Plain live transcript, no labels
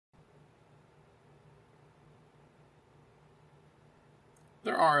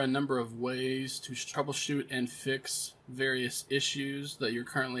There are a number of ways to troubleshoot and fix various issues that you're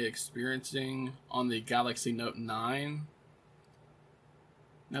currently experiencing on the Galaxy Note 9.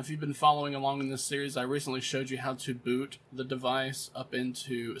 Now, if you've been following along in this series, I recently showed you how to boot the device up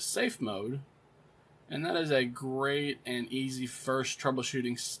into safe mode, and that is a great and easy first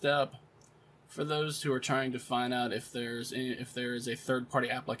troubleshooting step for those who are trying to find out if there is a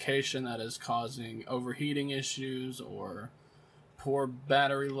third-party application that is causing overheating issues or poor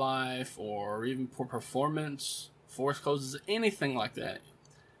battery life or even poor performance, force closes, anything like that.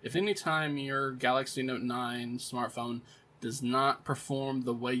 If any time your Galaxy Note 9 smartphone does not perform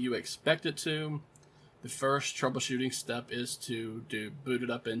the way you expect it to, the first troubleshooting step is to boot it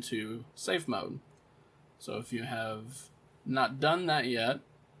up into safe mode. So if you have not done that yet,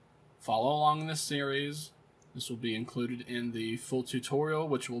 follow along in this series. This will be included in the full tutorial,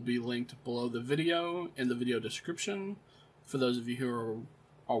 which will be linked below the video in the video description for those of you who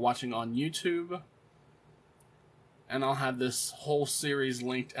are watching on YouTube. And I'll have this whole series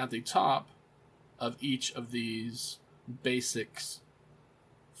linked at the top of each of these basics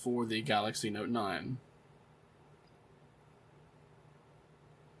for the Galaxy Note 9.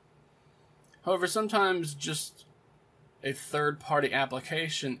 However, sometimes just a third-party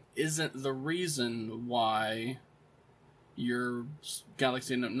application isn't the reason why your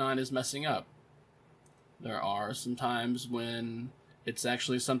Galaxy Note 9 is messing up. There are some times when it's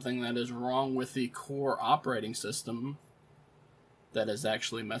actually something that is wrong with the core operating system that is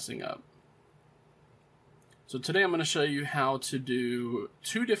actually messing up. So today I'm going to show you how to do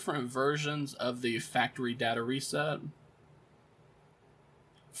two different versions of the factory data reset.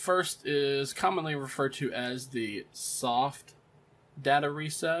 First is commonly referred to as the soft data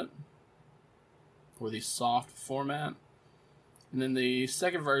reset, or the soft format. And then the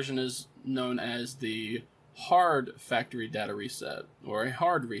second version is known as the hard factory data reset, or a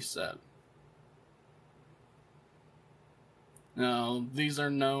hard reset. Now, these are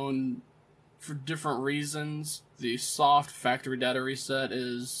known for different reasons. The soft factory data reset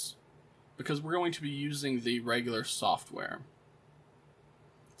is because we're going to be using the regular software.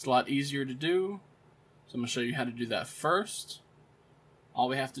 It's a lot easier to do, so I'm going to show you how to do that first. All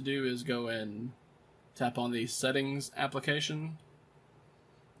we have to do is go and tap on the settings application.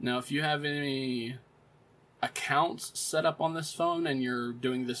 Now, if you have any accounts set up on this phone and you're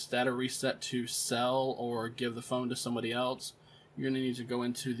doing this data reset to sell or give the phone to somebody else, you're going to need to go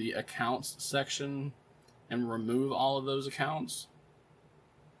into the accounts section and remove all of those accounts.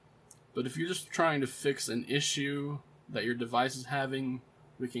 But if you're just trying to fix an issue that your device is having,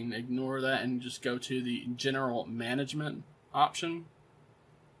 we can ignore that and just go to the general management option.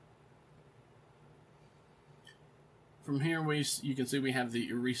 From here, you can see we have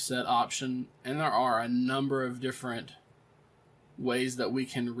the reset option, and there are a number of different ways that we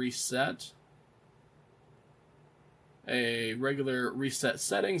can reset. A regular reset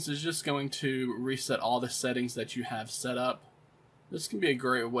settings is just going to reset all the settings that you have set up. This can be a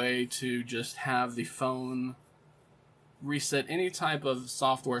great way to just have the phone reset any type of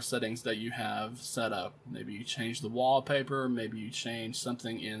software settings that you have set up. Maybe you change the wallpaper, maybe you change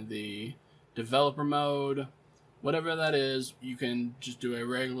something in the developer mode. Whatever that is, you can just do a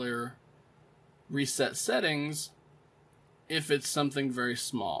regular reset settings if it's something very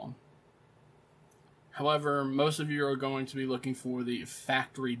small. However, most of you are going to be looking for the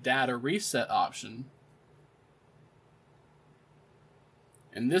factory data reset option.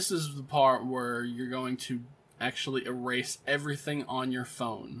 And this is the part where you're going to actually erase everything on your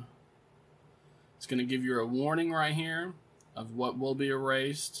phone. It's going to give you a warning right here of what will be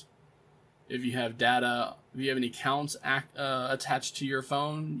erased. If you have data, if you have any accounts attached to your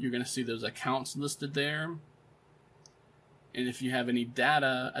phone, you're going to see those accounts listed there. And if you have any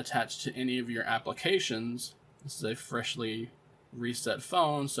data attached to any of your applications, this is a freshly reset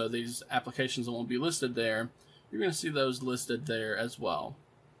phone, so these applications won't be listed there. You're going to see those listed there as well.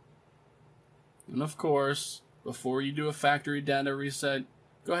 And of course, before you do a factory data reset,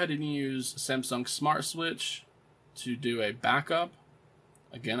 go ahead and use Samsung Smart Switch to do a backup.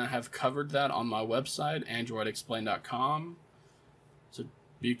 Again, I have covered that on my website, androidexplained.com. So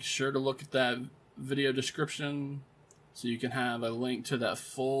be sure to look at that video description so you can have a link to that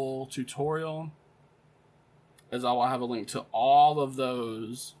full tutorial, as I will have a link to all of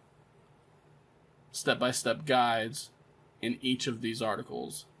those step-by-step guides in each of these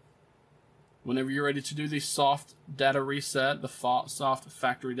articles. Whenever you're ready to do the soft data reset, the soft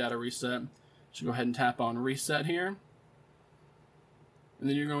factory data reset, so go ahead and tap on reset here. And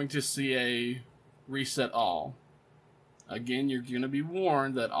then you're going to see a reset all. Again, you're going to be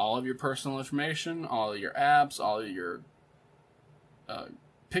warned that all of your personal information, all of your apps, all of your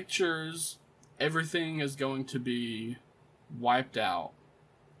pictures, everything is going to be wiped out.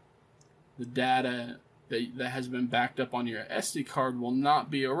 The data that has been backed up on your SD card will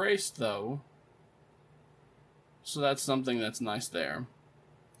not be erased though. So that's something that's nice there.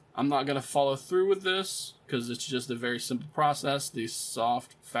 I'm not going to follow through with this because it's just a very simple process. The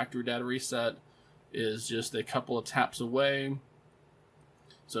soft factory data reset is just a couple of taps away.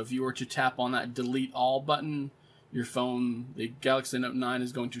 So if you were to tap on that delete all button, your phone, the Galaxy Note 9,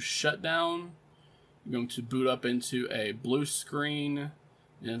 is going to shut down. You're going to boot up into a blue screen,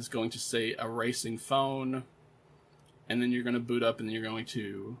 and it's going to say erasing phone. And then you're going to boot up and you're going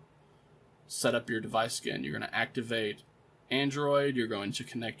to set up your device again. You're going to activate Android, you're going to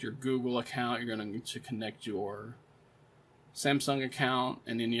connect your Google account, you're going to connect your Samsung account,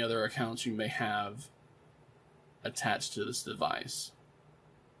 and any other accounts you may have attached to this device.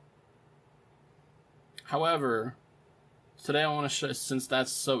 However, today I want to show, since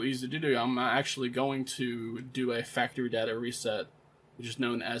that's so easy to do, I'm actually going to do a factory data reset, which is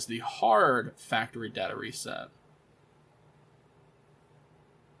known as the hard factory data reset.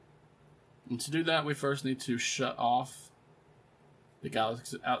 And to do that, we first need to shut off the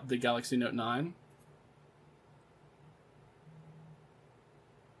Galaxy Note 9.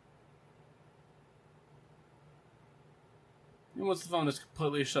 And once the phone is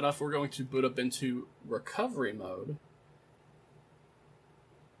completely shut off, we're going to boot up into recovery mode.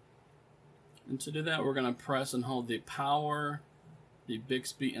 And to do that, we're going to press and hold the power, the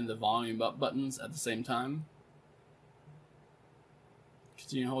Bixby, and the volume up buttons at the same time.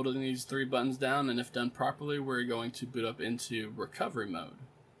 Continue holding these three buttons down, and if done properly, we're going to boot up into recovery mode.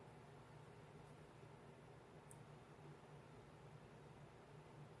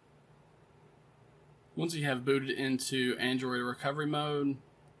 Once you have booted into Android recovery mode,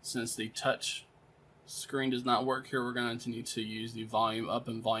 since the touch screen does not work here, we're going to need to use the volume up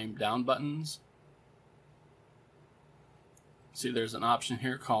and volume down buttons. See, there's an option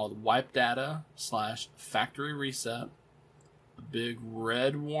here called wipe data / factory reset. A big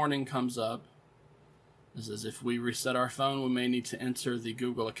red warning comes up. This is if we reset our phone, we may need to enter the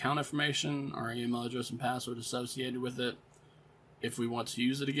Google account information, our email address and password associated with it if we want to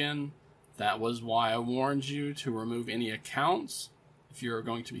use it again. That was why I warned you to remove any accounts if you're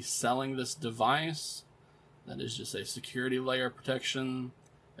going to be selling this device. That is just a security layer protection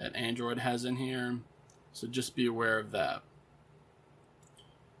that Android has in here. So just be aware of that.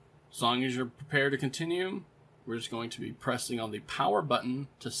 As long as you're prepared to continue, we're just going to be pressing on the power button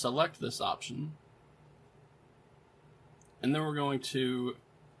to select this option. And then we're going to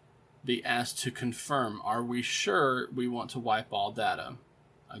be asked to confirm, are we sure we want to wipe all data?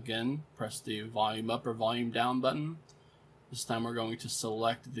 Again, press the volume up or volume down button. This time we're going to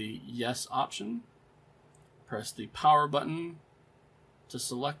select the yes option. Press the power button to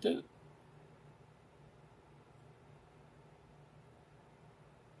select it.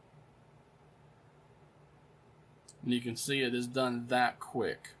 And you can see it is done that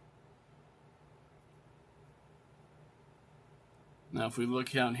quick. Now if we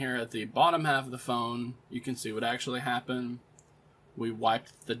look down here at the bottom half of the phone, you can see what actually happened. We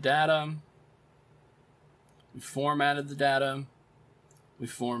wiped the data, we formatted the data, we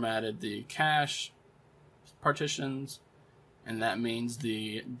formatted the cache partitions, and that means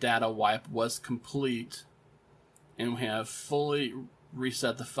the data wipe was complete, and we have fully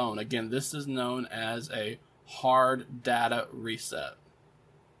reset the phone. Again, this is known as a hard data reset,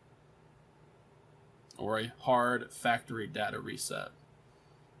 or a hard factory data reset.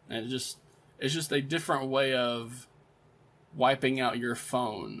 And it's just a different way of wiping out your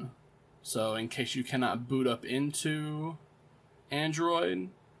phone. So in case you cannot boot up into Android,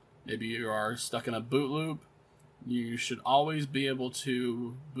 maybe you are stuck in a boot loop, you should always be able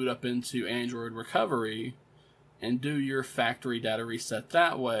to boot up into Android recovery and do your factory data reset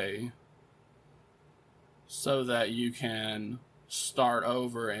that way, so that you can start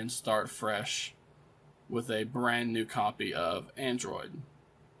over and start fresh with a brand new copy of Android.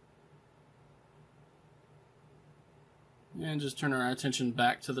 And just turn our attention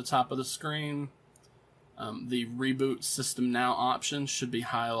back to the top of the screen. The Reboot System Now option should be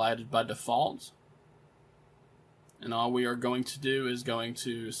highlighted by default. And all we are going to do is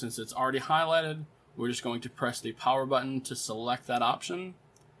since it's already highlighted, we're just going to press the power button to select that option.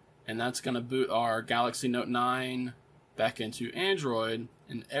 And that's going to boot our Galaxy Note 9 back into Android,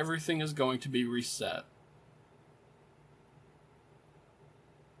 and everything is going to be reset.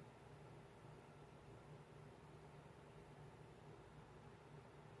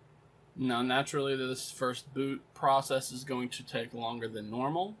 Now, naturally, this first boot process is going to take longer than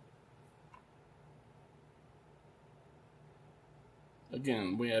normal.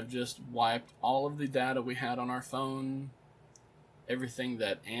 Again, we have just wiped all of the data we had on our phone, everything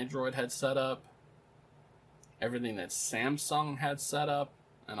that Android had set up, everything that Samsung had set up,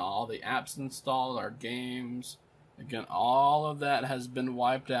 and all the apps installed, our games. Again, all of that has been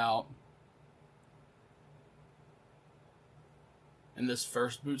wiped out. And this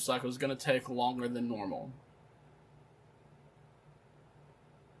first boot cycle is going to take longer than normal.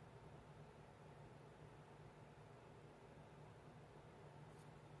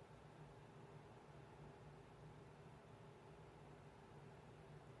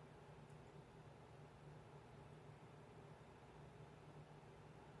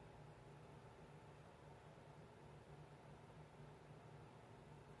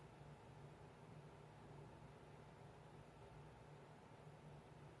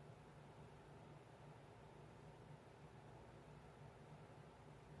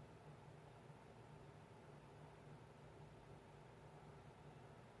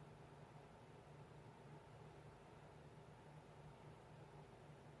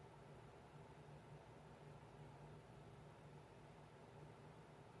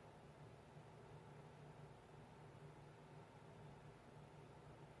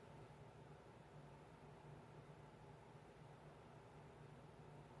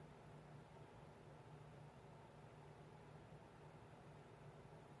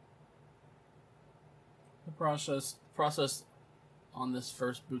 The process on this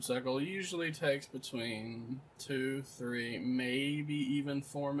first boot cycle usually takes between 2, 3, maybe even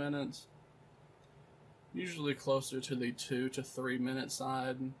 4 minutes. Usually closer to the 2 to 3 minute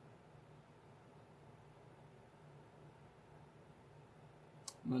side.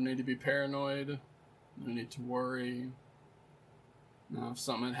 No need to be paranoid. No need to worry. Now, if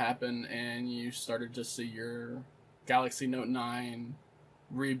something had happened and you started to see your Galaxy Note 9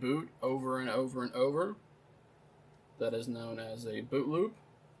 reboot over and over and over, that is known as a boot loop,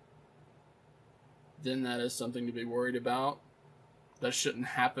 then that is something to be worried about. That shouldn't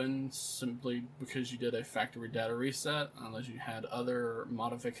happen simply because you did a factory data reset, unless you had other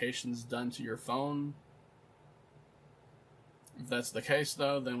modifications done to your phone. If that's the case,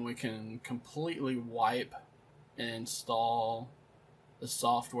 though, then we can completely wipe and install the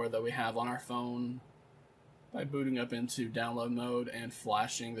software that we have on our phone by booting up into download mode and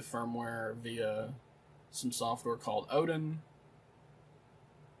flashing the firmware via some software called Odin.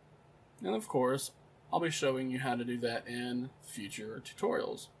 And of course, I'll be showing you how to do that in future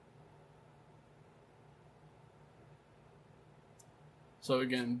tutorials. So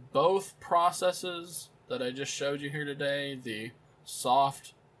again, both processes that I just showed you here today, the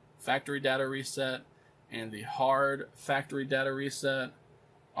soft factory data reset and the hard factory data reset,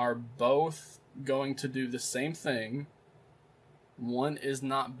 are both going to do the same thing. One is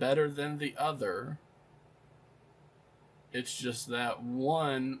not better than the other. It's just that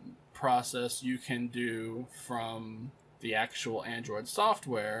one process you can do from the actual Android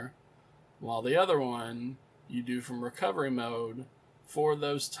software, while the other one you do from recovery mode for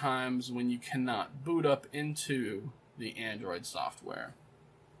those times when you cannot boot up into the Android software.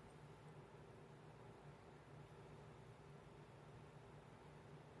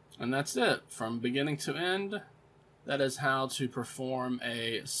 And that's it. From beginning to end, that is how to perform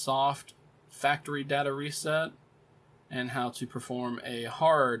a soft factory data reset and how to perform a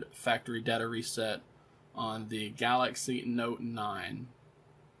hard factory data reset on the Galaxy Note 9.